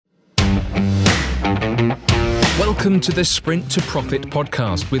Welcome to the Sprint to Profit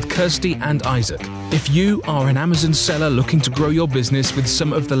podcast with Kirsty and Isaac. If you are an Amazon seller looking to grow your business with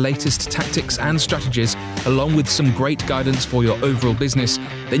some of the latest tactics and strategies, along with some great guidance for your overall business,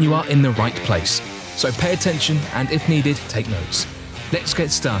 then you are in the right place. So pay attention and if needed, take notes. Let's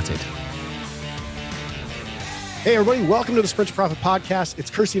get started. Hey everybody, welcome to the Sprint to Profit podcast. It's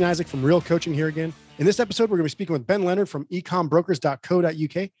Kirsty and Isaac from Real Coaching here again. In this episode, we're going to be speaking with Ben Leonard from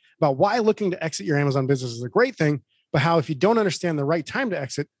ecombrokers.co.uk about why looking to exit your Amazon business is a great thing, but how if you don't understand the right time to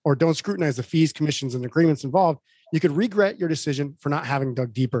exit or don't scrutinize the fees, commissions, and agreements involved, you could regret your decision for not having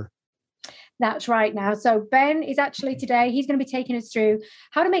dug deeper. That's right now. So Ben is actually today, he's going to be taking us through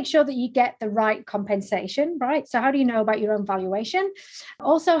how to make sure that you get the right compensation, right? So how do you know about your own valuation?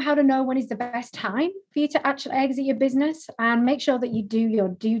 Also, how to know when is the best time for you to actually exit your business and make sure that you do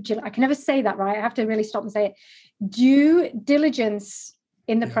your I can never say that, right? I have to really stop and say it. Due diligence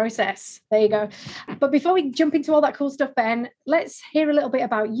in the process. There you go. But before we jump into all that cool stuff, Ben, let's hear a little bit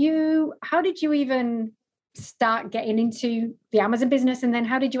about you. How did you even start getting into the Amazon business? And then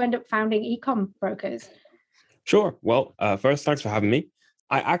how did you end up founding Ecom Brokers? Sure. Well, first, thanks for having me.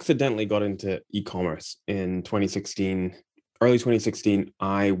 I accidentally got into e-commerce in 2016. Early 2016,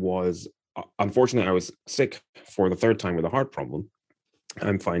 unfortunately, I was sick for the third time with a heart problem.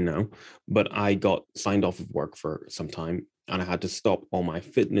 I'm fine now, but I got signed off of work for some time and I had to stop all my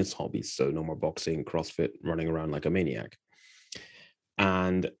fitness hobbies. So no more boxing, CrossFit, running around like a maniac.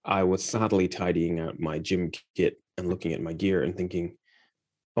 And I was sadly tidying out my gym kit and looking at my gear and thinking,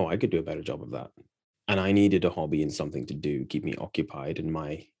 oh, I could do a better job of that. And I needed a hobby and something to do, keep me occupied. And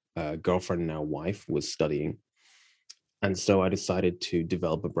my girlfriend, now wife, was studying. And so I decided to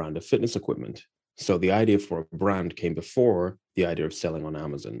develop a brand of fitness equipment. So the idea for a brand came before the idea of selling on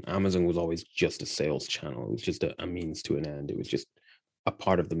Amazon. Amazon was always just a sales channel. It was just a means to an end. It was just a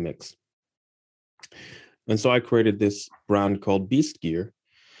part of the mix. And so I created this brand called Beast Gear,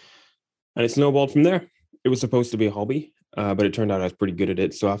 and it snowballed from there. It was supposed to be a hobby, but it turned out I was pretty good at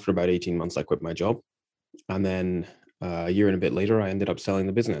it. So after about 18 months, I quit my job. And then a year and a bit later, I ended up selling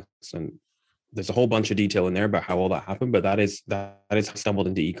the business. And there's a whole bunch of detail in there about how all that happened, but that is how I stumbled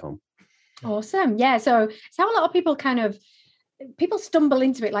into ecom. Awesome. Yeah. So it's how a lot of people people stumble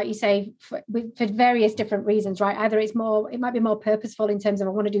into it, like you say, for various different reasons, right? Either it might be more purposeful in terms of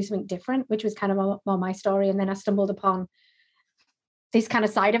I want to do something different, which was kind of more my story. And then I stumbled upon this kind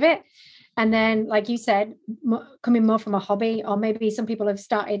of side of it. And then, like you said, coming more from a hobby, or maybe some people have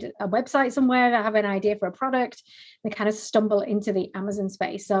started a website somewhere that have an idea for a product, they kind of stumble into the Amazon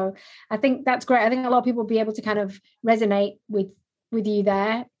space. So I think that's great. I think a lot of people will be able to kind of resonate with you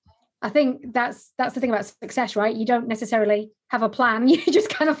there. I think that's the thing about success, right? You don't necessarily have a plan. You just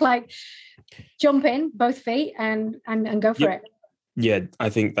kind of like jump in both feet and go for it. Yeah, I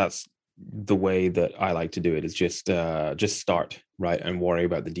think that's the way that I like to do it, is just start, right? And worry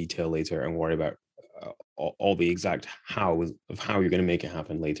about the detail later and worry about all the exact how you're going to make it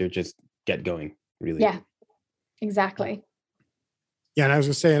happen later. Just get going, really. Yeah, exactly. Yeah, and I was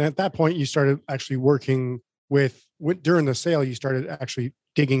going to say, and at that point, you started actually working during the sale, you started actually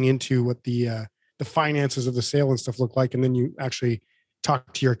digging into what the finances of the sale and stuff look like. And then you actually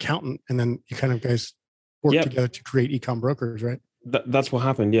talk to your accountant and then you kind of guys work together to create Ecom Brokers, right? That's what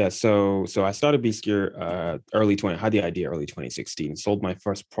happened. Yeah. So I started Beast Gear had the idea early 2016, sold my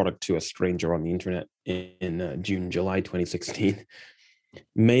first product to a stranger on the internet in July 2016,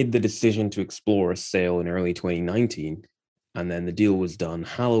 made the decision to explore a sale in early 2019. And then the deal was done.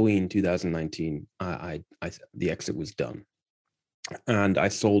 Halloween 2019, the exit was done. And I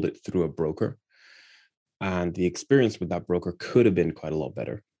sold it through a broker. And the experience with that broker could have been quite a lot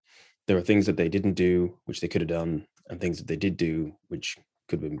better. There were things that they didn't do, which they could have done, and things that they did do, which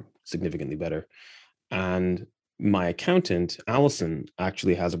could have been significantly better. And my accountant, Allison,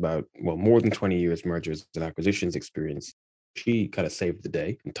 actually has more than 20 years mergers and acquisitions experience. She kind of saved the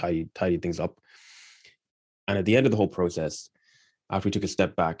day and tidied things up. And at the end of the whole process, after we took a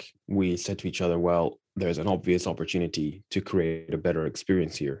step back, we said to each other, well, there's an obvious opportunity to create a better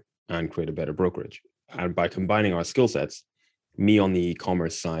experience here and create a better brokerage. And by combining our skill sets, me on the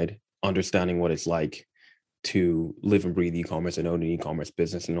e-commerce side, understanding what it's like to live and breathe e-commerce and own an e-commerce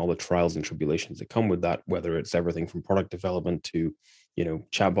business and all the trials and tribulations that come with that, whether it's everything from product development to,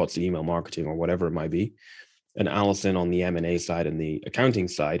 chatbots to email marketing or whatever it might be. And Allison on the M&A side and the accounting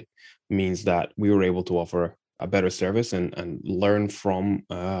side means that we were able to offer a better service and learn from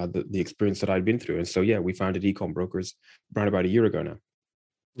the experience that I'd been through. And so, we founded Ecom Brokers around about a year ago now.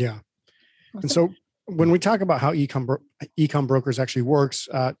 Yeah. And so when we talk about how Ecom Brokers actually works,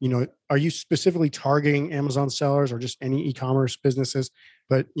 are you specifically targeting Amazon sellers or just any e-commerce businesses?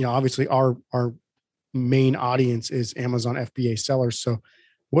 But, obviously our main audience is Amazon FBA sellers. So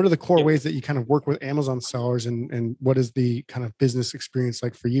what are the core ways that you kind of work with Amazon sellers, and what is the kind of business experience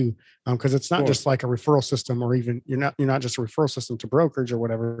like for you? Because it's not just like a referral system, or even you're not just a referral system to brokerage or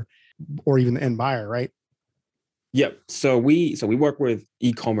whatever, or even the end buyer, right? Yep. So we work with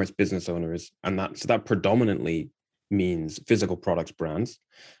e-commerce business owners, and that predominantly means physical products brands.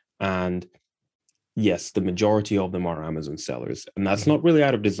 And yes, the majority of them are Amazon sellers. And that's not really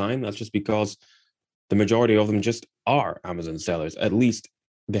out of design. That's just because the majority of them just are Amazon sellers. At least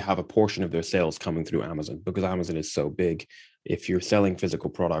they have a portion of their sales coming through Amazon, because Amazon is so big. If you're selling physical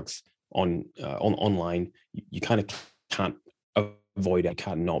products on online, you kind of can't avoid it,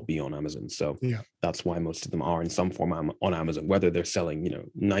 can't not be on Amazon. So that's why most of them are in some form on Amazon, whether they're selling,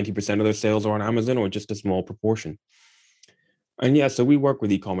 90% of their sales are on Amazon or just a small proportion. And so we work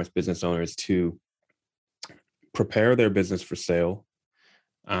with e-commerce business owners to prepare their business for sale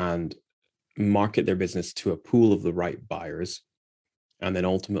and market their business to a pool of the right buyers, and then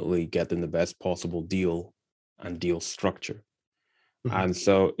ultimately get them the best possible deal and deal structure. Mm-hmm. And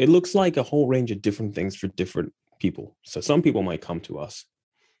so it looks like a whole range of different things for different people. So some people might come to us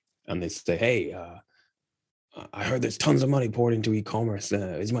and they say, hey, I heard there's tons of money poured into e-commerce.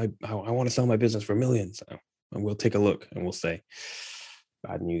 I want to sell my business for millions. And we'll take a look and we'll say,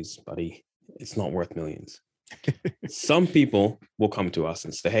 bad news, buddy. It's not worth millions. Some people will come to us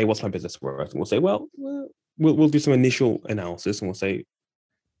and say, hey, what's my business worth? And we'll say, well, we'll do some initial analysis and we'll say,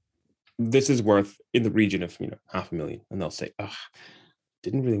 this is worth in the region of, $500,000. And they'll say,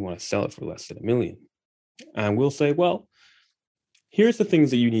 didn't really want to sell it for less than $1 million. And we'll say, well, here's the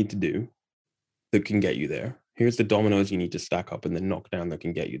things that you need to do that can get you there. Here's the dominoes you need to stack up and then knock down that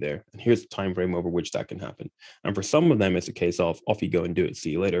can get you there. And here's the time frame over which that can happen. And for some of them, it's a case of off you go and do it.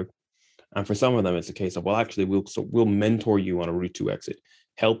 See you later. And for some of them, it's a case of, well, actually, we'll mentor you on a route to exit,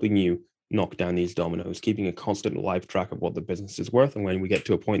 helping you knock down these dominoes, keeping a constant live track of what the business is worth. And when we get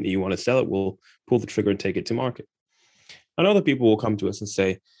to a point that you want to sell it, we'll pull the trigger and take it to market. And other people will come to us and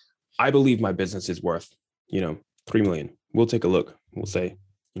say, I believe my business is worth, $3 million. We'll take a look. We'll say,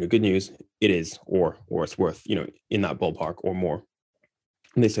 good news, it is, or it's worth, in that ballpark or more.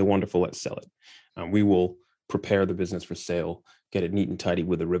 And they say, wonderful, let's sell it. And we will prepare the business for sale, get it neat and tidy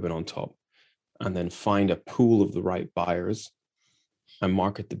with a ribbon on top, and then find a pool of the right buyers and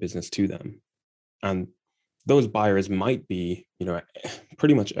market the business to them. And those buyers might be,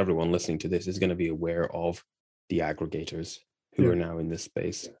 pretty much everyone listening to this is going to be aware of the aggregators who are now in this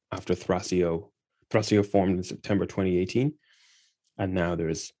space after Thrasio formed in September 2018. And now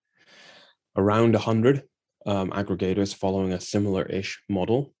there's around 100 aggregators following a similar-ish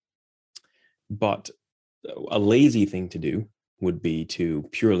model. But a lazy thing to do would be to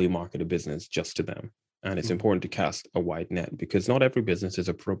purely market a business just to them. And it's important to cast a wide net, because not every business is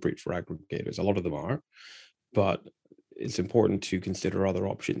appropriate for aggregators. A lot of them are, but it's important to consider other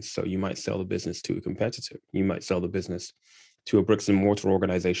options. So you might sell the business to a competitor. You might sell the business to a bricks and mortar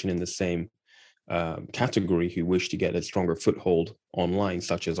organization in the same category who wish to get a stronger foothold online,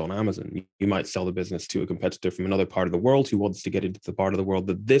 such as on Amazon. You might sell the business to a competitor from another part of the world who wants to get into the part of the world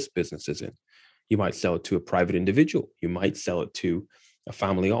that this business is in. You might sell it to a private individual. You might sell it to a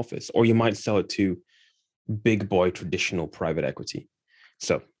family office, or you might sell it to big boy traditional private equity.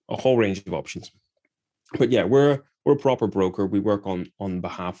 So a whole range of options. But yeah, we're a proper broker. We work on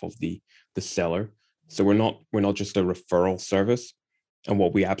behalf of the seller. So we're not just a referral service. And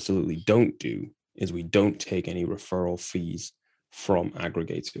what we absolutely don't do is we don't take any referral fees from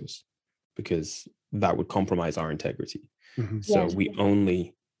aggregators, because that would compromise our integrity. Mm-hmm. So we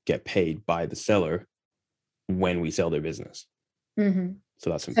only get paid by the seller when we sell their business. Mm-hmm. So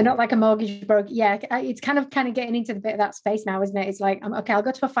that's important. So not like a mortgage broker. Yeah, it's kind of getting into the bit of that space now, isn't it? It's like, okay, I'll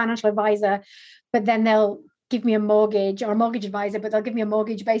go to a financial advisor, but then they'll give me a mortgage, or a mortgage advisor, but they'll give me a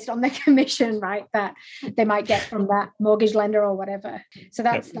mortgage based on the commission, right, that they might get from that mortgage lender or whatever. So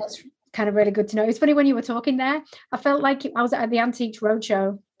that's kind of really good to know. It's funny, when you were talking there, I felt like I was at the Antiques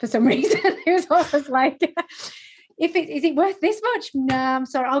Roadshow for some reason. It was almost like, is it worth this much? No, I'm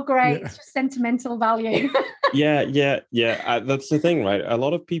sorry. Oh, great. Yeah. It's just sentimental value. Yeah. That's the thing, right? A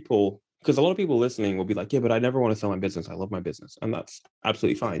lot of people listening will be like, yeah, but I never want to sell my business. I love my business. And that's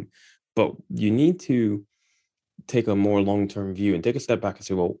absolutely fine. But you need to take a more long-term view and take a step back and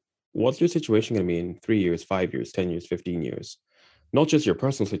say, well, what's your situation going to be in 3 years, 5 years, 10 years, 15 years? Not just your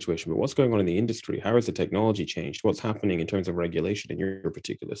personal situation, but what's going on in the industry? How has the technology changed? What's happening in terms of regulation in your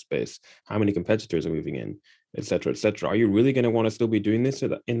particular space? How many competitors are moving in, et cetera, et cetera? Are you really going to want to still be doing this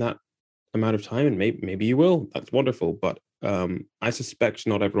in that amount of time? And maybe you will. That's wonderful. But I suspect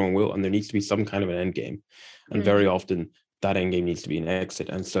not everyone will. And there needs to be some kind of an end game. And very often that end game needs to be an exit.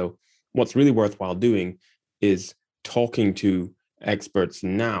 And so what's really worthwhile doing is talking to experts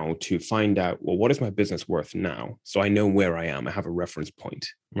now to find out, well, what is my business worth now? So I know where I am. I have a reference point,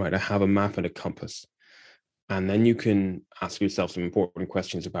 right? I have a map and a compass. And then you can ask yourself some important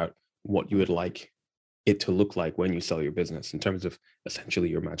questions about what you would like it to look like when you sell your business in terms of essentially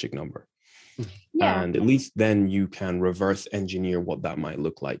your magic number. Yeah. And at least then you can reverse engineer what that might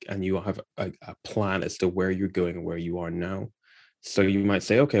look like. And you have a plan as to where you're going and where you are now. So you might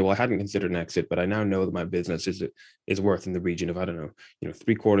say, okay, well, I hadn't considered an exit, but I now know that my business is worth in the region of, I don't know,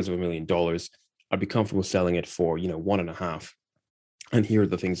 $750,000. I'd be comfortable selling it for, 1.5. And here are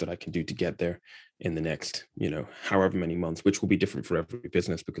the things that I can do to get there in the next, however many months, which will be different for every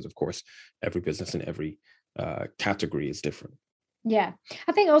business, because of course, every business in every category is different. Yeah.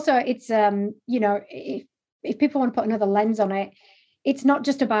 I think also it's, if people want to put another lens on it, it's not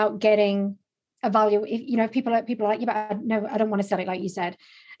just about getting a value. If people are like, yeah, but no, I don't want to sell it, like you said.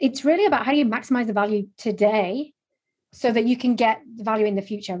 It's really about how do you maximize the value today so that you can get the value in the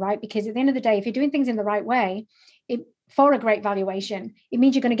future, right? Because at the end of the day, if you're doing things in the right way, for a great valuation, it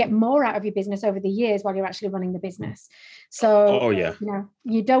means you're going to get more out of your business over the years while you're actually running the business. So,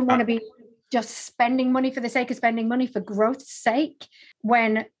 you don't want to be just spending money for the sake of spending money for growth's sake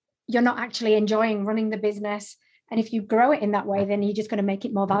when you're not actually enjoying running the business. And if you grow it in that way, then you're just going to make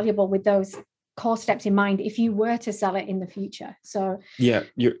it more valuable with those core steps in mind if you were to sell it in the future. So yeah,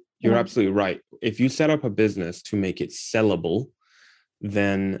 you're absolutely right. If you set up a business to make it sellable,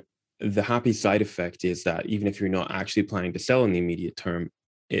 then the happy side effect is that even if you're not actually planning to sell in the immediate term,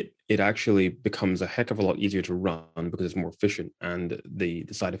 it actually becomes a heck of a lot easier to run because it's more efficient. And the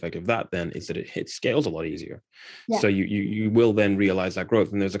side effect of that then is that it scales a lot easier. Yeah. So you will then realize that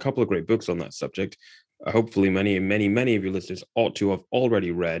growth. And there's a couple of great books on that subject. Hopefully many of your listeners ought to have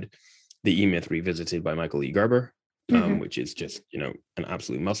already read The E-Myth Revisited by Michael E. Gerber, which is just, an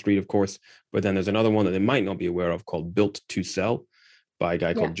absolute must read, of course. But then there's another one that they might not be aware of called Built to Sell by a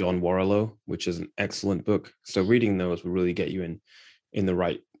guy called John Warrillow, which is an excellent book. So reading those will really get you in the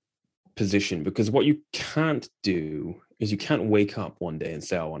right position, because what you can't do is you can't wake up one day and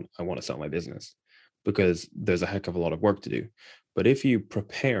say, I want to sell my business, because there's a heck of a lot of work to do. But if you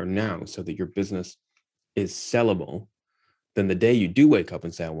prepare now so that your business is sellable, then the day you do wake up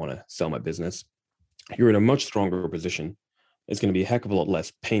and say, I want to sell my business, you're in a much stronger position. It's going to be a heck of a lot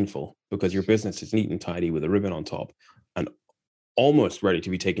less painful because your business is neat and tidy with a ribbon on top and almost ready to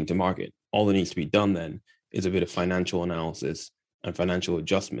be taken to market. All that needs to be done then is a bit of financial analysis and financial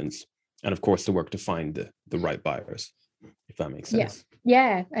adjustments, and of course the work to find the right buyers, if that makes sense.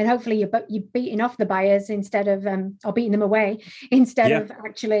 Yeah, and hopefully you're beating off the buyers instead of or beating them away instead of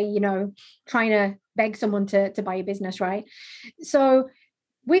actually trying to beg someone to buy your business, right? So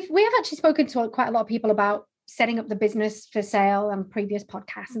we have actually spoken to quite a lot of people about setting up the business for sale and previous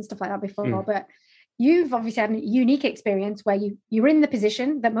podcasts and stuff like that before, but you've obviously had a unique experience where you're in the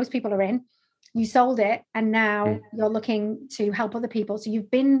position that most people are in. You sold it, and now you're looking to help other people. So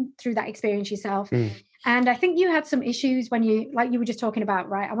you've been through that experience yourself. And I think you had some issues when you were just talking about,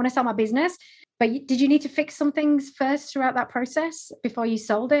 right, I want to sell my business, but did you need to fix some things first throughout that process before you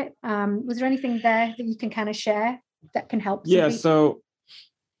sold it? Was there anything there that you can kind of share that can help? Yeah, so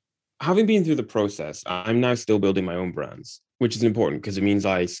having been through the process, I'm now still building my own brands, which is important because it means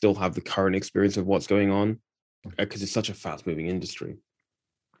I still have the current experience of what's going on, because it's such a fast-moving industry.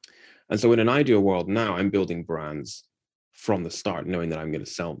 And so in an ideal world now, I'm building brands from the start, knowing that I'm going to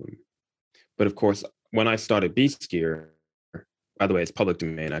sell them. But of course, when I started BSkier, by the way, it's public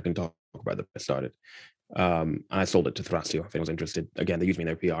domain. I can talk about that. I started. And I sold it to Thrasio if anyone's interested. Again, they use me in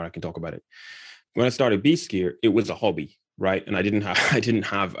their PR. I can talk about it. When I started BSkier, it was a hobby, right? And I didn't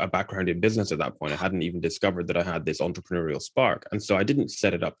have a background in business at that point. I hadn't even discovered that I had this entrepreneurial spark. And so I didn't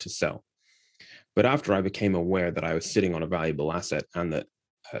set it up to sell. But after I became aware that I was sitting on a valuable asset and that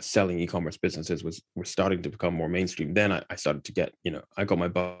selling e-commerce businesses were starting to become more mainstream, then I started to get, I got my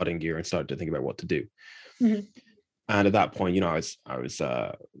butt in gear and started to think about what to do. And at that point, I was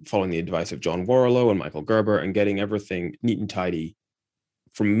following the advice of John Warrillow and Michael Gerber and getting everything neat and tidy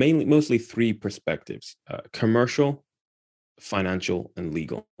from mostly three perspectives: commercial, financial, and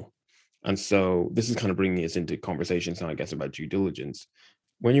legal. And so this is kind of bringing us into conversations now, I guess, about due diligence.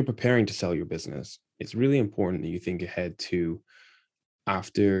 When you're preparing to sell your business, it's really important that you think ahead to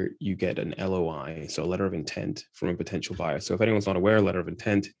after you get an LOI, so a letter of intent from a potential buyer. So if anyone's not aware, a letter of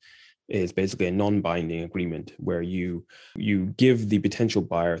intent is basically a non-binding agreement where you give the potential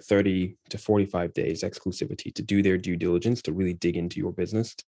buyer 30 to 45 days exclusivity to do their due diligence, to really dig into your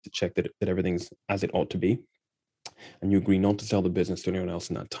business, to check that everything's as it ought to be. And you agree not to sell the business to anyone else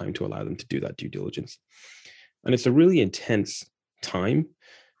in that time to allow them to do that due diligence. And it's a really intense time.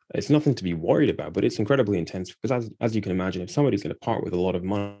 It's nothing to be worried about, but it's incredibly intense because as you can imagine, if somebody's going to part with a lot of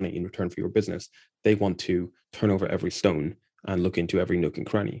money in return for your business, they want to turn over every stone and look into every nook and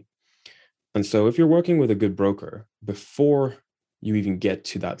cranny. And so if you're working with a good broker, before you even get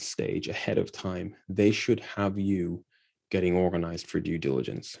to that stage ahead of time, they should have you getting organized for due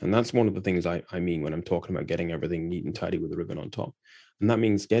diligence. And that's one of the things I mean when I'm talking about getting everything neat and tidy with a ribbon on top. And that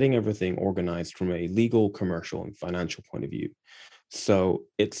means getting everything organized from a legal, commercial, and financial point of view. So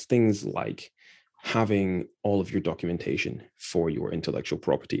it's things like having all of your documentation for your intellectual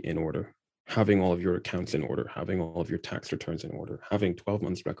property in order, having all of your accounts in order, having all of your tax returns in order, having 12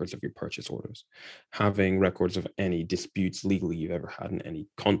 months records of your purchase orders, having records of any disputes legally you've ever had and any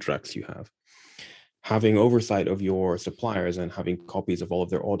contracts you have, having oversight of your suppliers and having copies of all of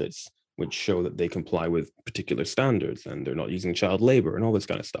their audits, which show that they comply with particular standards and they're not using child labor and all this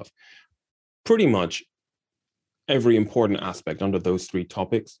kind of stuff. Pretty much every important aspect under those three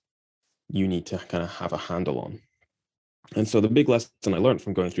topics, you need to kind of have a handle on. And so the big lesson I learned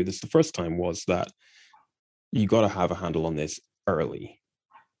from going through this the first time was that you got to have a handle on this early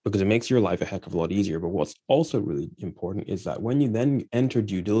because it makes your life a heck of a lot easier. But what's also really important is that when you then enter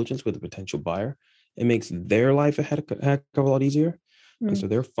due diligence with a potential buyer, it makes their life a heck of a lot easier. And so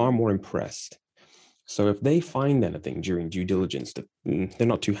they're far more impressed. So if they find anything during due diligence that they're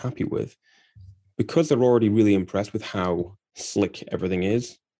not too happy with, because they're already really impressed with how slick everything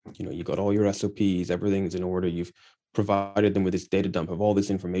is, you got all your SOPs, everything's in order, you've provided them with this data dump of all this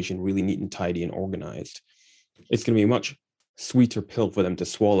information, really neat and tidy and organized, it's going to be a much sweeter pill for them to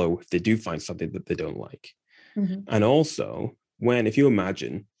swallow if they do find something that they don't like. And also, if you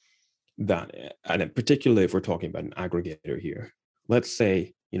imagine that, and particularly if we're talking about an aggregator here, let's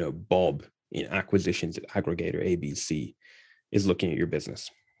say, Bob in acquisitions at aggregator ABC is looking at your business.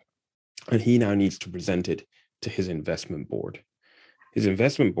 And he now needs to present it to his investment board. His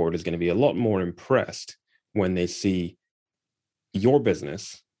investment board is going to be a lot more impressed when they see your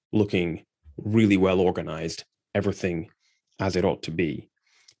business looking really well organized, everything as it ought to be,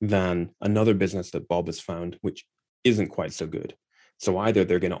 than another business that Bob has found, which isn't quite so good. So either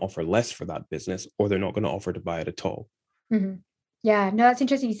they're going to offer less for that business or they're not going to offer to buy it at all. Yeah, no, that's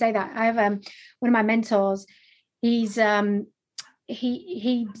interesting you say that. I have one of my mentors, he's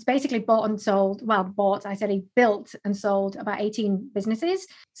he basically bought and sold, he built and sold about 18 businesses.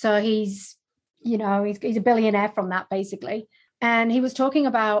 So he's a billionaire from that basically. And he was talking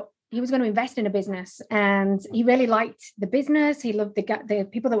about, he was going to invest in a business and he really liked the business. He loved the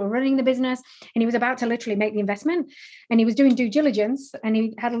people that were running the business and he was about to literally make the investment and he was doing due diligence and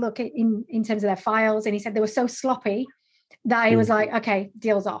he had a look in terms of their files and he said they were so sloppy that he was like, okay,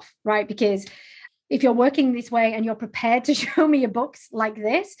 deal's off, right? Because if you're working this way and you're prepared to show me your books like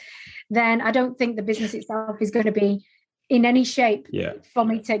this, then I don't think the business itself is going to be in any shape for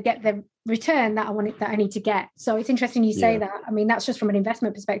me to get the return that I need to get. So it's interesting you say that. I mean, that's just from an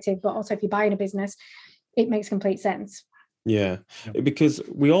investment perspective, but also if you're buying a business, it makes complete sense. Yeah, because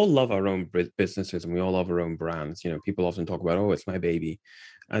we all love our own businesses and we all love our own brands. People often talk about, oh, it's my baby.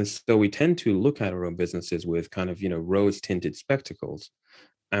 And so we tend to look at our own businesses with kind of, rose-tinted spectacles.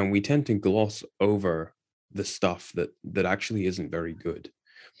 And we tend to gloss over the stuff that actually isn't very good.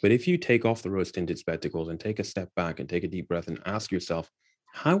 But if you take off the rose-tinted spectacles and take a step back and take a deep breath and ask yourself,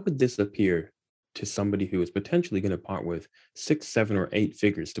 how would this appear to somebody who is potentially going to part with 6, 7, or 8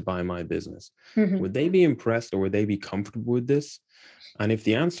 figures to buy my business? Would they be impressed or would they be comfortable with this? And if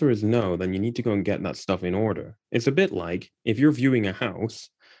the answer is no, then you need to go and get that stuff in order. It's a bit like if you're viewing a house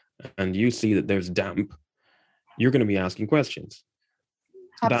and you see that there's damp, you're going to be asking questions.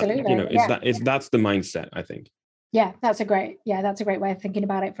 Absolutely. That's the mindset, I think. Yeah, that's a great way of thinking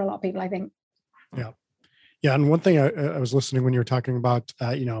about it for a lot of people, I think. Yeah. And one thing I was listening when you were talking about,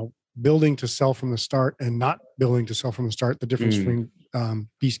 building to sell from the start and not building to sell from the start, the difference between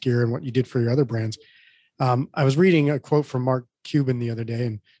Beast Gear and what you did for your other brands. I was reading a quote from Mark Cuban the other day,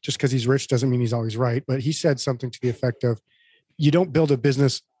 and just because he's rich doesn't mean he's always right, but he said something to the effect of, you don't build a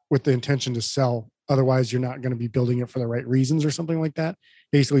business with the intention to sell. Otherwise, you're not going to be building it for the right reasons or something like that.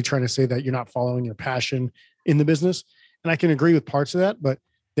 Basically trying to say that you're not following your passion in the business. And I can agree with parts of that. But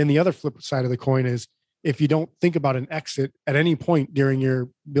then the other flip side of the coin is if you don't think about an exit at any point during your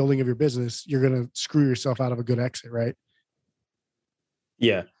building of your business, you're going to screw yourself out of a good exit, right?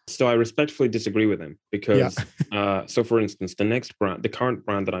 Yeah. So I respectfully disagree with him because, so for instance, the current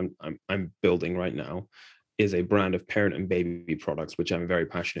brand that I'm building right now is a brand of parent and baby products, which I'm very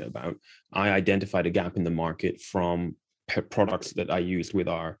passionate about. I identified a gap in the market from products that I used with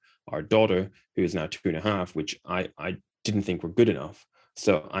our daughter, who is now 2.5, which I didn't think were good enough.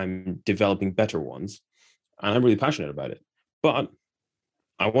 So I'm developing better ones and I'm really passionate about it. But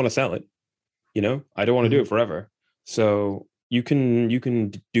I want to sell it. I don't want to do it forever. So you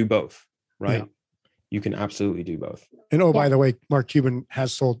can do both, right? Yeah. You can absolutely do both. And by the way, Mark Cuban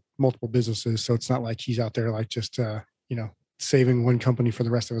has sold multiple businesses, so it's not like he's out there like just saving one company for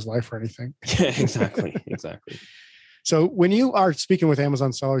the rest of his life or anything. Yeah, exactly. So when you are speaking with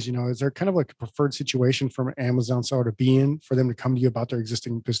Amazon sellers, is there kind of like a preferred situation for an Amazon seller to be in for them to come to you about their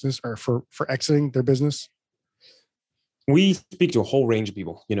existing business or for exiting their business? We speak to a whole range of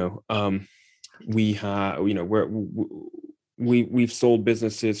people. We have, we've sold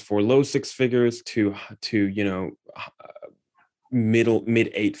businesses for low six figures to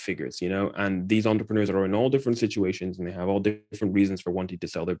mid eight figures, and these entrepreneurs are in all different situations and they have all different reasons for wanting to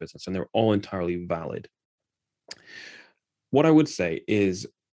sell their business, and they're all entirely valid. What I would say is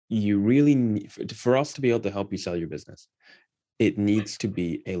you really need, for us to be able to help you sell your business, it needs to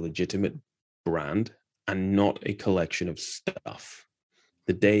be a legitimate brand and not a collection of stuff.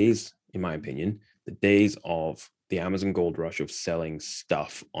 The days, in my opinion, the days of the Amazon gold rush of selling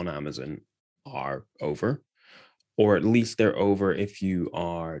stuff on Amazon are over, or at least they're over if you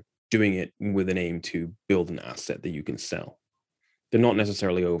are doing it with an aim to build an asset that you can sell. They're not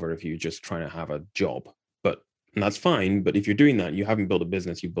necessarily over if you're just trying to have a job, and that's fine. But if you're doing that, you haven't built a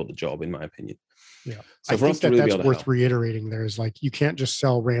business, you've built a job, in my opinion. Yeah. So I think that's worth reiterating. There's like, you can't just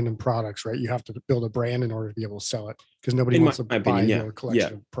sell random products, right? You have to build a brand in order to be able to sell it, because nobody wants to buy your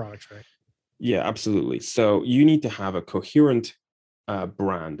collection of products, right? Yeah, absolutely. So you need to have a coherent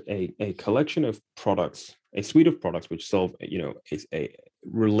brand, a collection of products, a suite of products which solve, a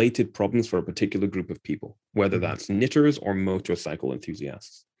related problems for a particular group of people, whether that's knitters or motorcycle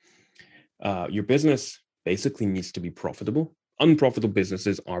enthusiasts. Your business basically needs to be profitable. Unprofitable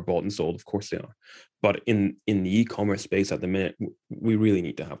businesses are bought and sold, of course they are. But in the e-commerce space at the minute, we really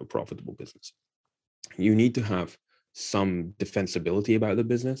need to have a profitable business. You need to have some defensibility about the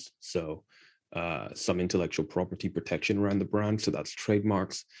business. So some intellectual property protection around the brand. So that's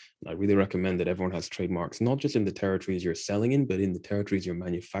trademarks. And I really recommend that everyone has trademarks, not just in the territories you're selling in, but in the territories you're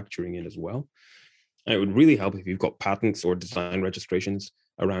manufacturing in as well. And it would really help if you've got patents or design registrations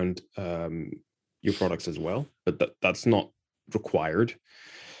around your products as well, but that's not required.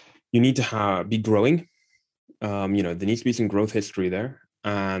 You need to be growing. There needs to be some growth history there,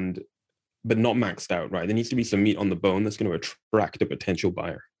 but not maxed out, right? There needs to be some meat on the bone that's going to attract a potential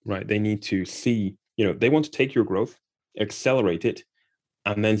buyer, right? They need to see, they want to take your growth, accelerate it,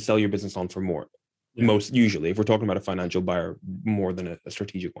 and then sell your business on for more. Yeah. Most usually, if we're talking about a financial buyer, more than a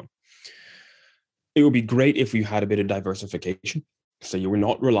strategic one. It would be great if you had a bit of diversification. So you were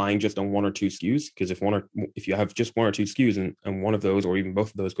not relying just on one or two SKUs, because if you have just one or two SKUs and one of those or even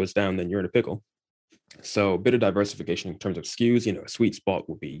both of those goes down, then you're in a pickle. So a bit of diversification in terms of SKUs, a sweet spot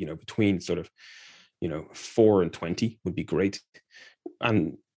would be, between sort of, 4 and 20 would be great.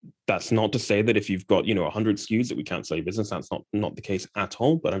 And that's not to say that if you've got, 100 SKUs that we can't sell your business. That's not the case at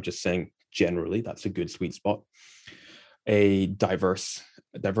all. But I'm just saying generally that's a good sweet spot. A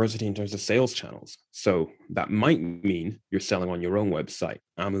diversity in terms of sales channels. So that might mean you're selling on your own website,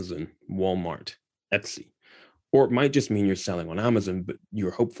 Amazon, Walmart, Etsy, or it might just mean you're selling on Amazon, but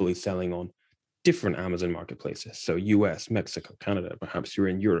you're hopefully selling on different Amazon marketplaces. So US, Mexico, Canada, perhaps you're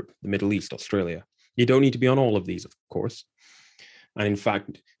in Europe, the Middle East, Australia. You don't need to be on all of these, of course. And in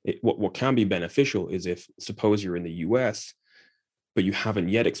fact, what can be beneficial is if, suppose you're in the US, but you haven't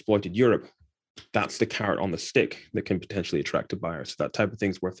yet exploited Europe, that's the carrot on the stick that can potentially attract a buyer. So that type of thing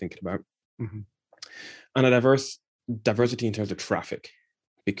is worth thinking about. Mm-hmm. And a diversity in terms of traffic,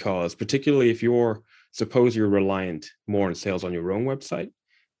 because particularly if suppose you're reliant more on sales on your own website,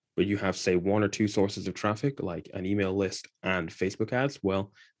 but you have, say, one or two sources of traffic, like an email list and Facebook ads,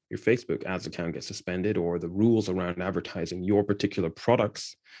 well, your Facebook ads account gets suspended, or the rules around advertising your particular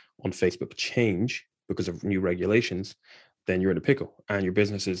products on Facebook change because of new regulations, then you're in a pickle and your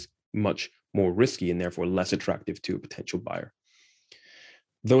business is much more risky and therefore less attractive to a potential buyer.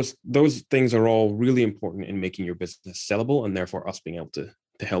 Those things are all really important in making your business sellable, and therefore us being able to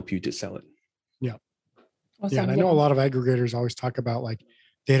help you to sell it. Yeah. Awesome. Yeah. And I know a lot of aggregators always talk about like,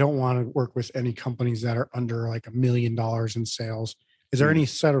 they don't want to work with any companies that are under like $1 million in sales. Is there any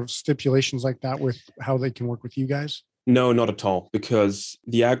set of stipulations like that with how they can work with you guys? No, not at all. Because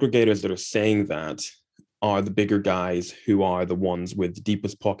the aggregators that are saying that are the bigger guys who are the ones with the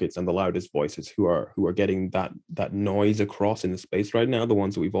deepest pockets and the loudest voices, who are getting that noise across in the space right now, the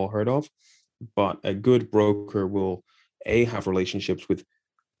ones that we've all heard of. But a good broker will have relationships with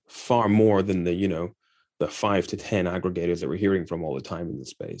far more than the 5 to 10 aggregators that we're hearing from all the time in the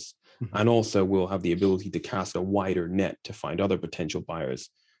space. Mm-hmm. And also will have the ability to cast a wider net to find other potential buyers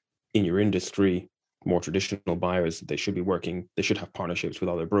in your industry, more traditional buyers, they should have partnerships with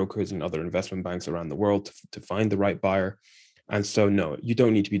other brokers and other investment banks around the world to find the right buyer. And so, no, you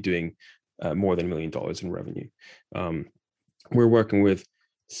don't need to be doing more than $1 million in revenue. We're working with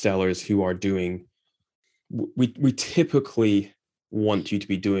sellers who are doing, we typically want you to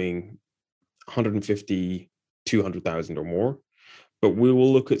be doing 150, 200,000 or more, but we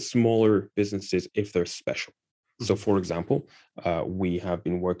will look at smaller businesses if they're special. So, for example, we have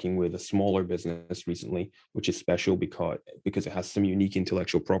been working with a smaller business recently, which is special because it has some unique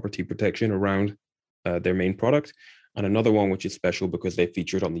intellectual property protection around their main product, and another one which is special because they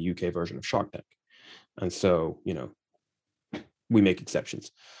featured on the UK version of Shark Tank. And so, we make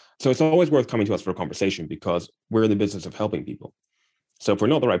exceptions. So it's always worth coming to us for a conversation because we're in the business of helping people. So if we're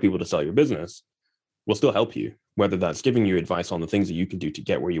not the right people to sell your business, we'll still help you, whether that's giving you advice on the things that you can do to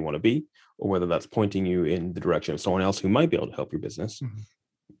get where you want to be, or whether that's pointing you in the direction of someone else who might be able to help your business.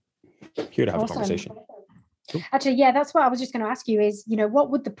 Mm-hmm. Here to have a conversation. Actually, yeah, that's what I was just going to ask you is,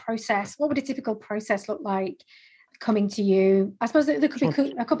 what would a typical process look like coming to you? I suppose there could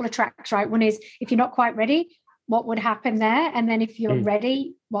be a couple of tracks, right? One is if you're not quite ready, what would happen there? And then if you're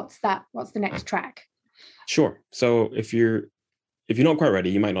ready, what's the next track? Sure. So if you're not quite ready,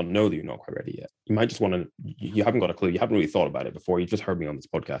 you might not know that you're not quite ready yet. You might just you haven't got a clue. You haven't really thought about it before. You just heard me on this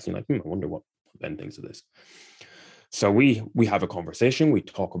podcast. And you're like, I wonder what Ben thinks of this. So we have a conversation. We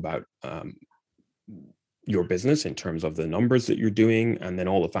talk about your business in terms of the numbers that you're doing, and then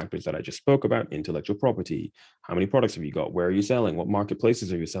all the factors that I just spoke about: intellectual property, how many products have you got, where are you selling, what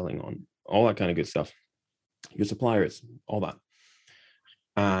marketplaces are you selling on, all that kind of good stuff, your suppliers, all that,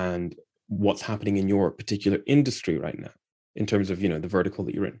 and what's happening in your particular industry right now in terms of, the vertical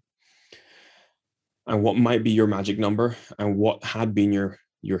that you're in, and what might be your magic number, and what had been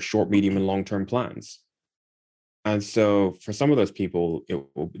your short, medium, and long-term plans. And so for some of those people,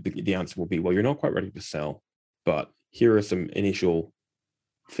 the answer will be, well, you're not quite ready to sell, but here are some initial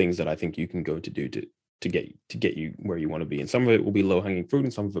things that I think you can go to do to get you where you want to be. And some of it will be low-hanging fruit,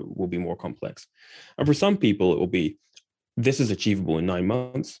 and some of it will be more complex. And for some people, it will be, this is achievable in 9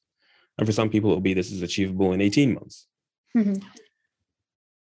 months. And for some people, it will be, this is achievable in 18 months. Mm-hmm.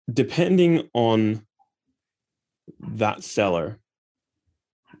 Depending on that seller,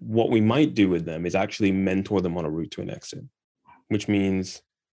 what we might do with them is actually mentor them on a route to an exit, which means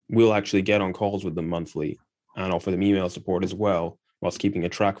we'll actually get on calls with them monthly and offer them email support as well, whilst keeping a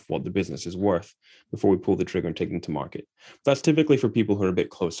track of what the business is worth before we pull the trigger and take them to market. That's typically for people who are a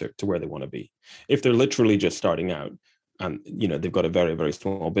bit closer to where they want to be. If they're literally just starting out and they've got a very, very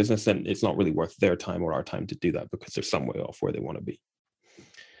small business, then it's not really worth their time or our time to do that because they're some way off where they want to be.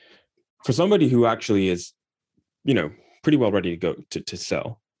 For somebody who actually is, pretty well ready to go to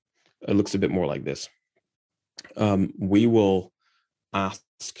sell, it looks a bit more like this. We will ask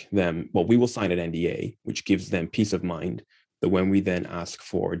them, we will sign an NDA, which gives them peace of mind that when we then ask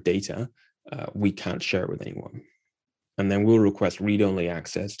for data, we can't share it with anyone. And then we'll request read-only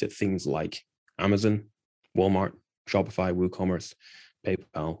access to things like Amazon, Walmart, Shopify, WooCommerce,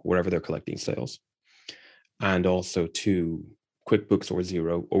 PayPal, wherever they're collecting sales, and also to QuickBooks or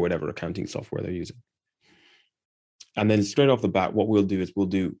Xero or whatever accounting software they're using. And then straight off the bat, what we'll do is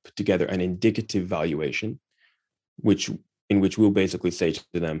put together an indicative valuation, in which we'll basically say to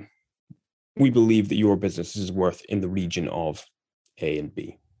them, we believe that your business is worth in the region of A and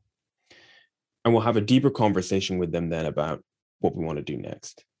B. And we'll have a deeper conversation with them then about what we want to do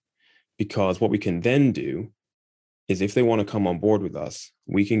next. Because what we can then do is, if they want to come on board with us,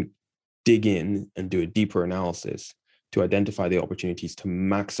 we can dig in and do a deeper analysis to identify the opportunities to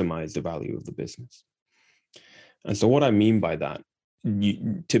maximize the value of the business. And so what I mean by that,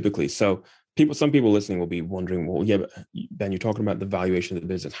 typically, some people listening will be wondering, well, yeah, but Ben, you're talking about the valuation of the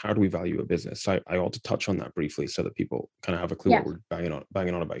business. How do we value a business? So I ought to touch on that briefly so that people kind of have a clue what we're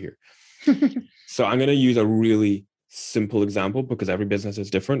banging on about here. So I'm going to use a really simple example because every business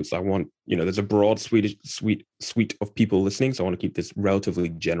is different. So I want, there's a broad suite of people listening. So I want to keep this relatively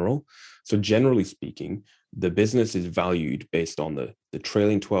general. So generally speaking, the business is valued based on the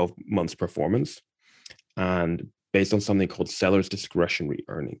trailing 12 months performance, and based on something called seller's discretionary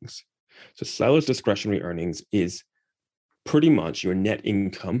earnings. So seller's discretionary earnings is pretty much your net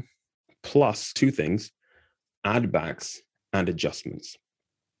income plus two things: add backs and adjustments.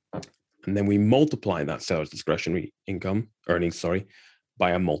 And then we multiply that seller's discretionary earnings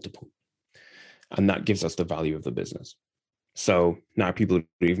by a multiple. And that gives us the value of the business. So now people are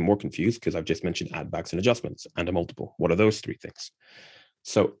even more confused because I've just mentioned add backs and adjustments and a multiple. What are those three things?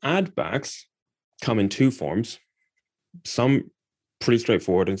 So add backs come in two forms, some pretty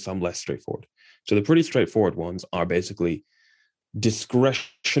straightforward and some less straightforward. So the pretty straightforward ones are basically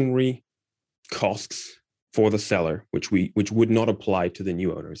discretionary costs for the seller, which would not apply to the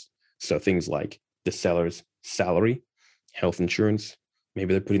new owners. So things like the seller's salary, health insurance,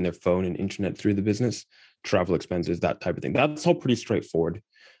 maybe they're putting their phone and internet through the business, travel expenses, that type of thing. That's all pretty straightforward.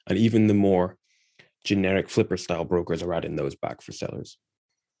 And even the more generic flipper style brokers are adding those back for sellers.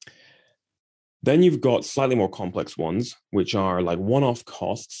 Then you've got slightly more complex ones, which are like one-off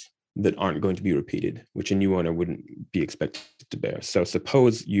costs that aren't going to be repeated, which a new owner wouldn't be expected to bear. So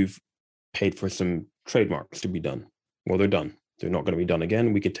suppose you've paid for some trademarks to be done. Well, they're done. They're not going to be done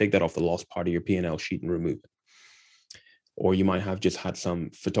again. We could take that off the loss part of your P&L sheet and remove it. Or you might have just had some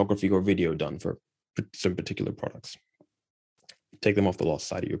photography or video done for some particular products. Take them off the loss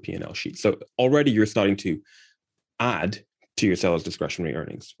side of your P&L sheet. So already you're starting to add to your seller's discretionary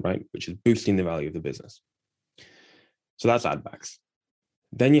earnings, right? Which is boosting the value of the business. So that's add backs.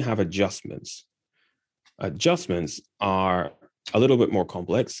 Then you have adjustments. Adjustments are a little bit more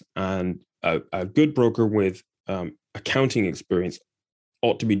complex, and a good broker with accounting experience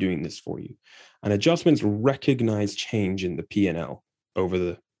ought to be doing this for you. And adjustments recognize change in the P&L over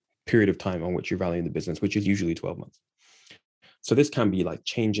the period of time on which you're valuing the business, which is usually 12 months. So this can be like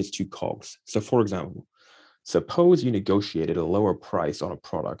changes to COGS. So for example, suppose you negotiated a lower price on a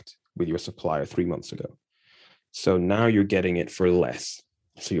product with your supplier 3 months ago. So now you're getting it for less.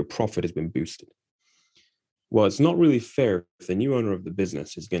 So your profit has been boosted. Well, it's not really fair if the new owner of the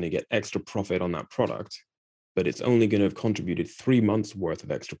business is going to get extra profit on that product, but it's only going to have contributed 3 months worth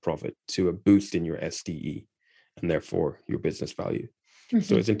of extra profit to a boost in your SDE and therefore your business value. Mm-hmm.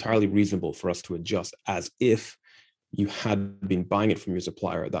 So it's entirely reasonable for us to adjust as if you had been buying it from your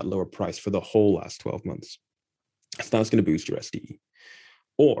supplier at that lower price for the whole last 12 months. So that's going to boost your SDE.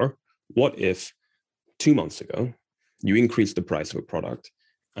 Or what if 2 months ago, you increased the price of a product,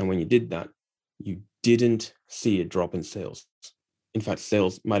 and when you did that, you didn't see a drop in sales. In fact,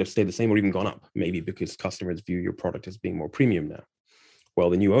 sales might have stayed the same or even gone up, maybe because customers view your product as being more premium now. Well,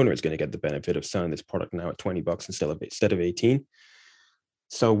 the new owner is going to get the benefit of selling this product now at $20 instead of 18.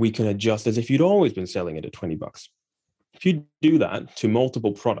 So we can adjust as if you'd always been selling it at $20. If you do that to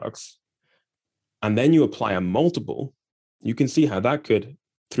multiple products, and then you apply a multiple, you can see how that could,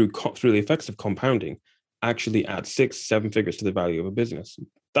 through the effects of compounding, actually add 6-7 figures to the value of a business.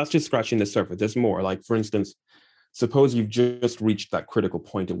 That's just scratching the surface. There's more. Like, for instance, suppose you've just reached that critical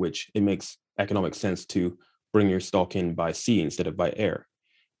point at which it makes economic sense to bring your stock in by sea instead of by air.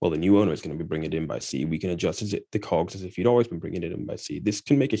 Well, the new owner is going to be bringing it in by sea. We can adjust the COGS as if you'd always been bringing it in by sea. This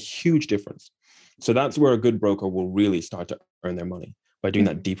can make a huge difference. So that's where a good broker will really start to earn their money, by doing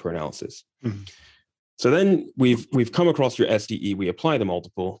that deeper analysis. Mm-hmm. So then we've come across your SDE, we apply the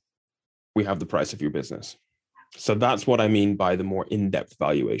multiple, we have the price of your business. So that's what I mean by the more in-depth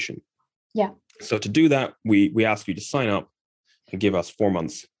valuation. Yeah. So to do that, we ask you to sign up and give us 4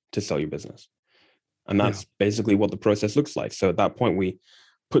 months to sell your business. And that's basically what the process looks like. So at that point, we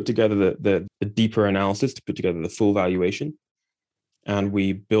put together the deeper analysis to put together the full valuation. And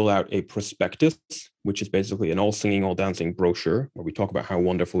we build out a prospectus, which is basically an all singing, all dancing brochure where we talk about how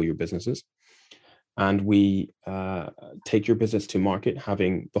wonderful your business is. And we take your business to market,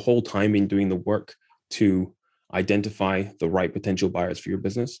 having the whole time been doing the work to identify the right potential buyers for your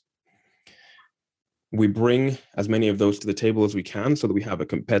business. We bring as many of those to the table as we can so that we have a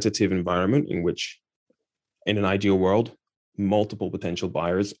competitive environment in which, in an ideal world, multiple potential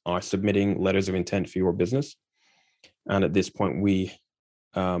buyers are submitting letters of intent for your business. And at this point, we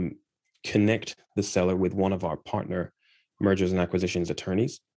connect the seller with one of our partner mergers and acquisitions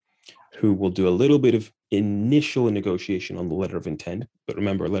attorneys, who will do a little bit of initial negotiation on the letter of intent. But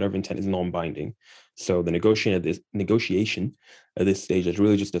remember, a letter of intent is non-binding. So the negotiation at this stage is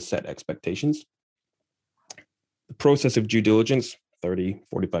really just to set expectations. The process of due diligence, 30,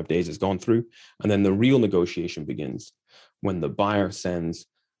 45 days is gone through. And then the real negotiation begins when the buyer sends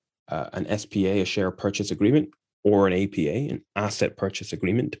an SPA, a share purchase agreement, or an APA, an asset purchase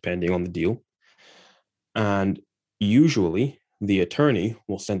agreement, depending on the deal. And usually the attorney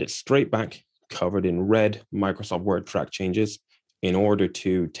will send it straight back, covered in red Microsoft Word track changes, in order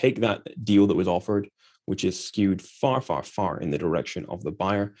to take that deal that was offered, which is skewed far, far, far in the direction of the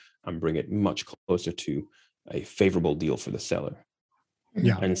buyer, and bring it much closer to a favorable deal for the seller.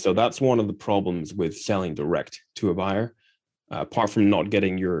 Yeah. And so that's one of the problems with selling direct to a buyer, apart from not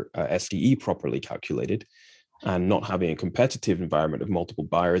getting your SDE properly calculated and not having a competitive environment of multiple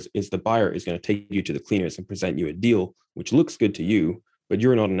buyers, is the buyer is going to take you to the cleaners and present you a deal which looks good to you, but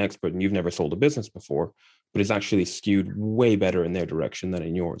you're not an expert and you've never sold a business before, but is actually skewed way better in their direction than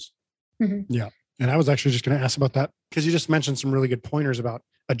in yours. Mm-hmm. Yeah. And I was actually just going to ask about that, because you just mentioned some really good pointers about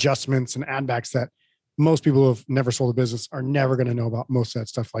adjustments and add backs that most people who have never sold a business are never going to know about most of that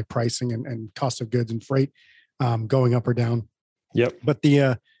stuff like pricing and cost of goods and freight going up or down. Yep. But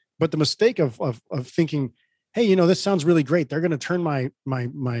the mistake of thinking, hey, this sounds really great. They're going to turn my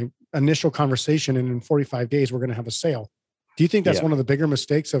initial conversation, and in 45 days we're going to have a sale. Do you think that's one of the bigger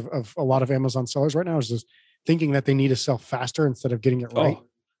mistakes of a lot of Amazon sellers right now, is just thinking that they need to sell faster instead of getting it right? Oh,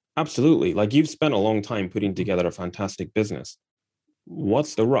 absolutely. Like, you've spent a long time putting together a fantastic business.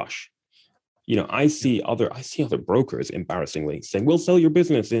 What's the rush? I see other brokers embarrassingly saying, we'll sell your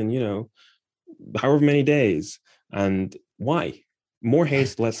business in, however many days. And why? More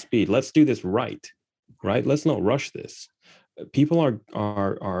haste, less speed. Let's do this right? Let's not rush this. People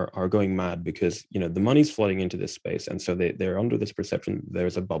are going mad because, the money's flooding into this space. And so they're under this perception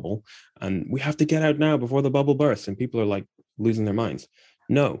there's a bubble and we have to get out now before the bubble bursts. And people are like losing their minds.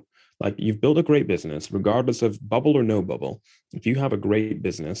 No. Like, you've built a great business, regardless of bubble or no bubble. If you have a great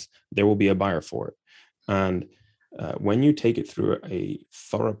business, there will be a buyer for it. And when you take it through a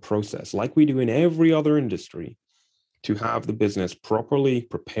thorough process, like we do in every other industry, to have the business properly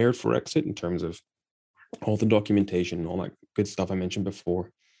prepared for exit in terms of all the documentation, all that good stuff I mentioned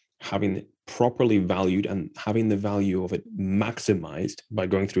before, having it properly valued and having the value of it maximized by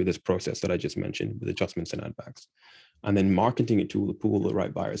going through this process that I just mentioned with adjustments and add backs, and then marketing it to the pool of the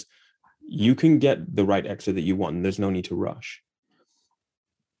right buyers, you can get the right exit that you want, and there's no need to rush.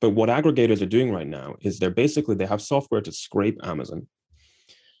 But what aggregators are doing right now is they have software to scrape Amazon,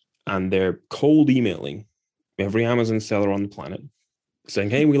 and they're cold emailing every Amazon seller on the planet saying,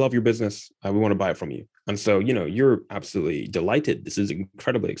 hey, we love your business. We want to buy it from you. And so, you're absolutely delighted. This is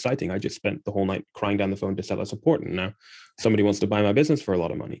incredibly exciting. I just spent the whole night crying down the phone to seller support, and now somebody wants to buy my business for a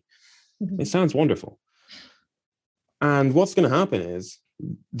lot of money. Mm-hmm. It sounds wonderful. And what's going to happen is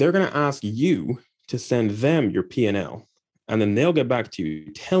they're going to ask you to send them your P&L, and then they'll get back to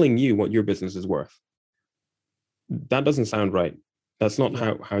you telling you what your business is worth. That doesn't sound right. That's not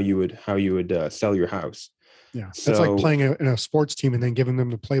how you would sell your house. Yeah, so, it's like playing in a sports team and then giving them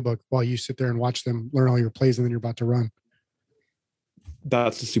the playbook while you sit there and watch them learn all your plays, and then you're about to run.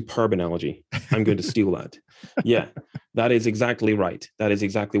 That's a superb analogy. I'm going to steal that. Yeah, that is exactly right. That is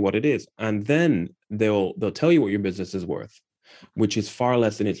exactly what it is. And then they'll tell you what your business is worth, which is far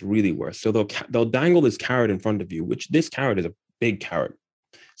less than it's really worth. So they'll dangle this carrot in front of you, which this carrot is a big carrot.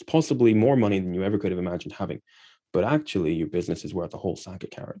 It's possibly more money than you ever could have imagined having. But actually, your business is worth a whole sack of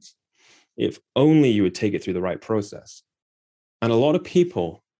carrots, if only you would take it through the right process. And a lot of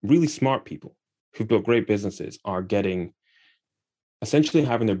people, really smart people who've built great businesses, are essentially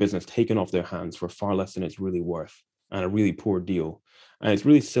having their business taken off their hands for far less than it's really worth, and a really poor deal. And it's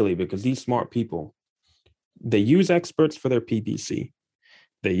really silly because these smart people, they use experts for their PPC.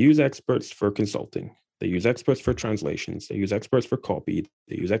 They use experts for consulting. They use experts for translations. They use experts for copy.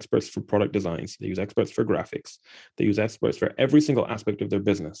 They use experts for product designs. They use experts for graphics. They use experts for every single aspect of their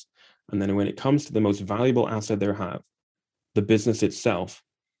business. And then when it comes to the most valuable asset they have, the business itself,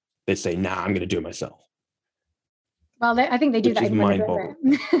 they say, nah, I'm going to do it myself. Well, I think they do that.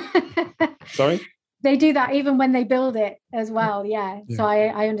 Mind-boggling. Sorry? They do that even when they build it as well. Yeah. So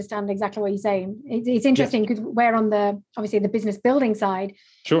I understand exactly what you're saying. It's interesting because we're on obviously the business building side.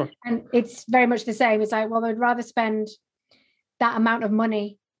 Sure. And it's very much the same. It's like, well, they'd rather spend that amount of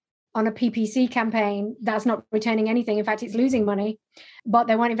money on a PPC campaign that's not returning anything. In fact, it's losing money, but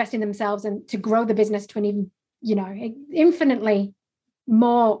they won't invest in themselves and to grow the business to an even, infinitely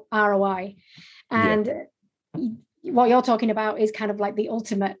more ROI. And what you're talking about is kind of like the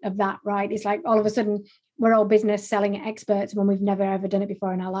ultimate of that, right? It's like all of a sudden we're all business selling experts when we've never ever done it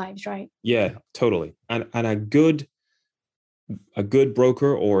before in our lives, right? Yeah, totally. And a good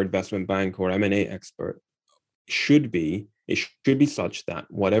broker or investment bank or M&A expert should be such that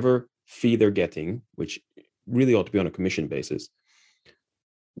whatever fee they're getting, which really ought to be on a commission basis,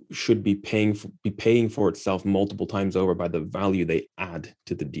 should be paying for itself multiple times over by the value they add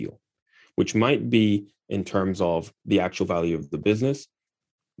to the deal, which might be in terms of the actual value of the business,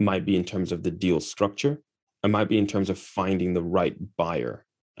 might be in terms of the deal structure, and might be in terms of finding the right buyer,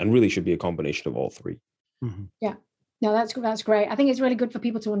 and really should be a combination of all three. Mm-hmm. Yeah, no, that's great. I think it's really good for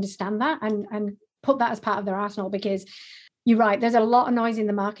people to understand that and put that as part of their arsenal, because you're right. There's a lot of noise in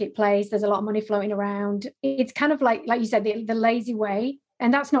the marketplace. There's a lot of money floating around. It's kind of like you said, the lazy way,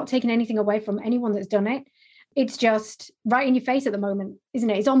 and that's not taking anything away from anyone that's done it. It's just right in your face at the moment, isn't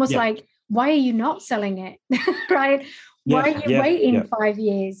it? It's almost like, why are you not selling it? Right? Why are you waiting 5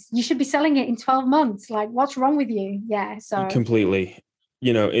 years? You should be selling it in 12 months. Like, what's wrong with you? Yeah. So completely,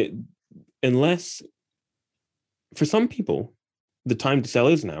 unless for some people, the time to sell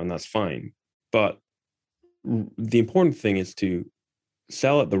is now, and that's fine. But the important thing is to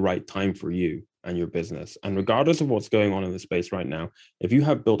sell at the right time for you. and your business. And regardless of what's going on in the space right now, if you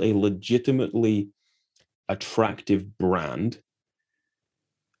have built a legitimately attractive brand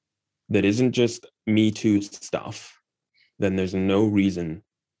that isn't just Me Too stuff, then there's no reason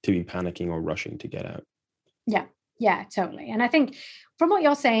to be panicking or rushing to get out. Yeah, totally. And I think from what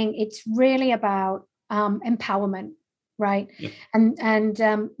you're saying, it's really about empowerment, right? Yeah.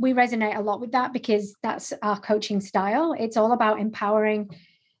 And we resonate a lot with that because that's our coaching style. It's all about empowering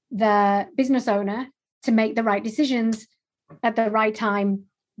the business owner to make the right decisions at the right time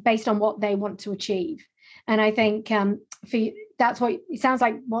based on what they want to achieve. And I think that's what it sounds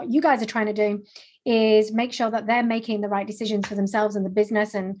like what you guys are trying to do is make sure that they're making the right decisions for themselves and the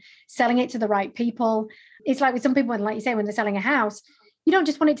business and selling it to the right people. It's like with some people, like you say, when they're selling a house, you don't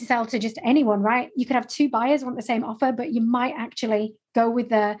just want it to sell to just anyone, right? You could have two buyers want the same offer, but you might actually go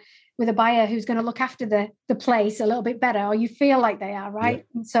with a buyer who's going to look after the place a little bit better, or you feel like they are, right? Yeah.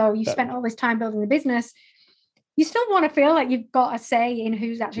 And so you spent all this time building the business. You still want to feel like you've got a say in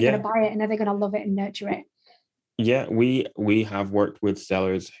who's actually going to buy it and are they going to love it and nurture it. Yeah, we have worked with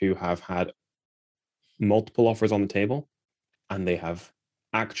sellers who have had multiple offers on the table, and they have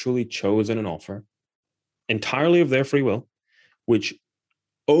actually chosen an offer entirely of their free will, which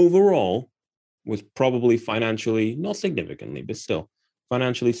overall was probably financially, not significantly, but still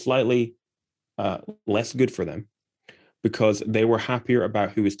financially slightly less good for them because they were happier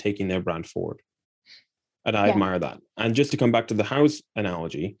about who was taking their brand forward. And I admire that. And just to come back to the house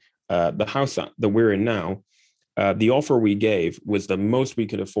analogy, the house that we're in now, the offer we gave was the most we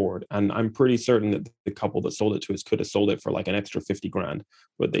could afford. And I'm pretty certain that the couple that sold it to us could have sold it for like an extra 50 grand,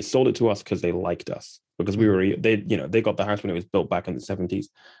 but they sold it to us because they liked us, because they got the house when it was built back in the 70s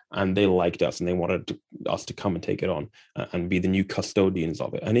and they liked us and they wanted us to come and take it on and be the new custodians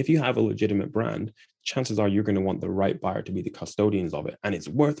of it. And if you have a legitimate brand, chances are you're going to want the right buyer to be the custodians of it. And it's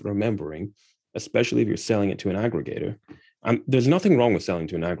worth remembering, especially if you're selling it to an aggregator. And there's nothing wrong with selling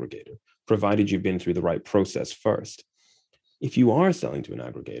to an aggregator, provided you've been through the right process first. If you are selling to an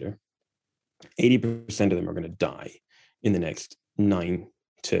aggregator, 80% of them are going to die in the next 9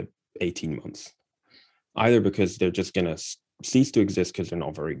 to 18 months, either because they're just going to cease to exist because they're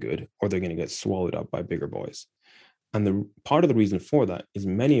not very good, or they're going to get swallowed up by bigger boys. And the part of the reason for that is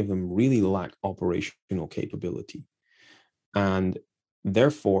many of them really lack operational capability. And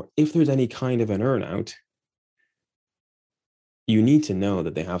therefore, if there's any kind of an earnout, you need to know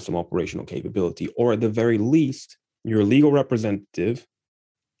that they have some operational capability, or at the very least, your legal representative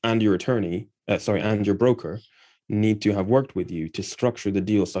and your attorney, and your broker need to have worked with you to structure the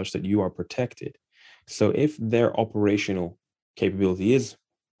deal such that you are protected. So if their operational capability is,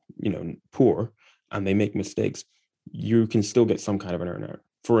 poor and they make mistakes, you can still get some kind of an earnout.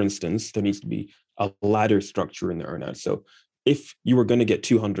 For instance, there needs to be a ladder structure in the earnout. So if you were going to get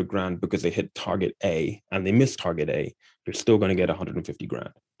 200 grand because they hit target A and they missed target A, you're still going to get 150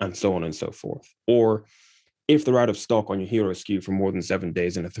 grand, and so on and so forth. Or if they're out of stock on your hero SKU for more than 7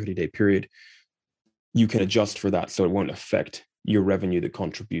 days in a 30-day period, you can adjust for that so it won't affect your revenue that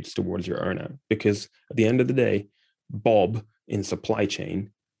contributes towards your earnout. Because at the end of the day, Bob in supply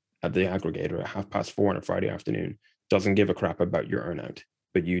chain at the aggregator at 4:30 on a Friday afternoon doesn't give a crap about your earnout,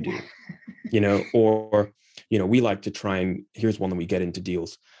 but you do. We like to try and, here's one that we get into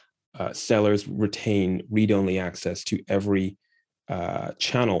deals. Sellers retain read-only access to every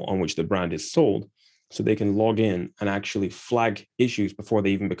channel on which the brand is sold, so they can log in and actually flag issues before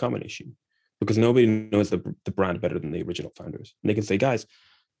they even become an issue, because nobody knows the brand better than the original founders. And they can say, guys,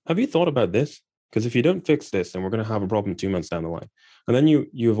 have you thought about this? Because if you don't fix this, then we're going to have a problem 2 months down the line. And then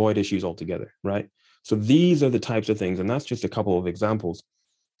you avoid issues altogether, right? So these are the types of things, and that's just a couple of examples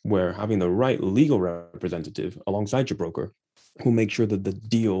where having the right legal representative alongside your broker will make sure that the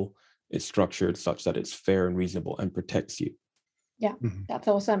deal is structured such that it's fair and reasonable and protects you. Yeah, that's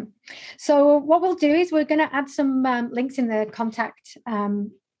awesome. So what we'll do is we're going to add some links in the contact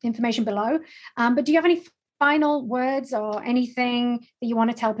information below. But do you have any final words or anything that you want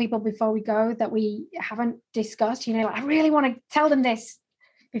to tell people before we go that we haven't discussed? I really want to tell them this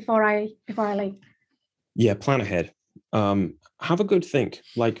before I leave. Yeah, plan ahead. Have a good think.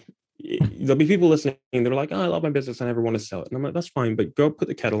 Like, there'll be people listening, they're like, I love my business, I never want to sell it. And I'm like, that's fine, but go put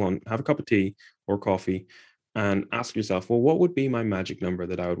the kettle on, have a cup of tea or coffee, and ask yourself, well, what would be my magic number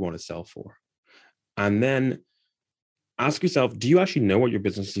that I would want to sell for? And then ask yourself, do you actually know what your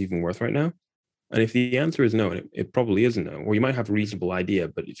business is even worth right now? And if the answer is no, and it probably is no, or you might have a reasonable idea,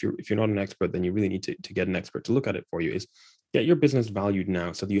 but if you're not an expert, then you really need to get an expert to look at it for you, is get your business valued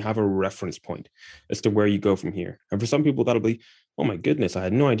now so that you have a reference point as to where you go from here. And for some people, that'll be, oh my goodness, I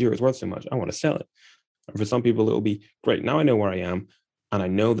had no idea it was worth so much, I want to sell it. And for some people, it'll be, great, now I know where I am, and I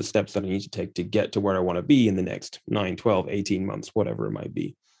know the steps that I need to take to get to where I want to be in the next 9, 12, 18 months, whatever it might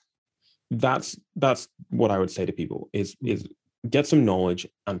be. That's what I would say to people is get some knowledge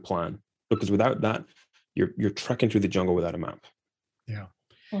and plan, because without that, you're trekking through the jungle without a map. Yeah.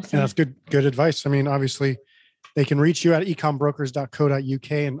 Awesome. And that's good advice. I mean, obviously they can reach you at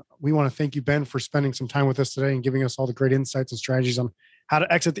ecombrokers.co.uk. And we want to thank you, Ben, for spending some time with us today and giving us all the great insights and strategies on how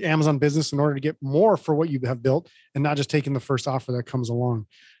to exit the Amazon business in order to get more for what you have built and not just taking the first offer that comes along.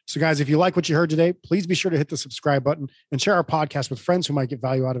 So guys, if you like what you heard today, please be sure to hit the subscribe button and share our podcast with friends who might get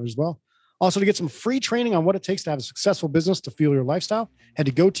value out of it as well. Also, to get some free training on what it takes to have a successful business to fuel your lifestyle, head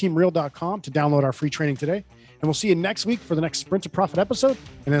to goteamreal.com to download our free training today. And we'll see you next week for the next Sprint to Profit episode.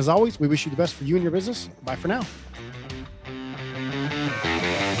 And as always, we wish you the best for you and your business. Bye for now.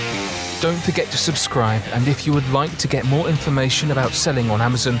 Don't forget to subscribe, and if you would like to get more information about selling on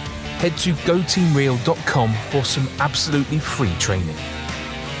Amazon, head to goteamreal.com for some absolutely free training.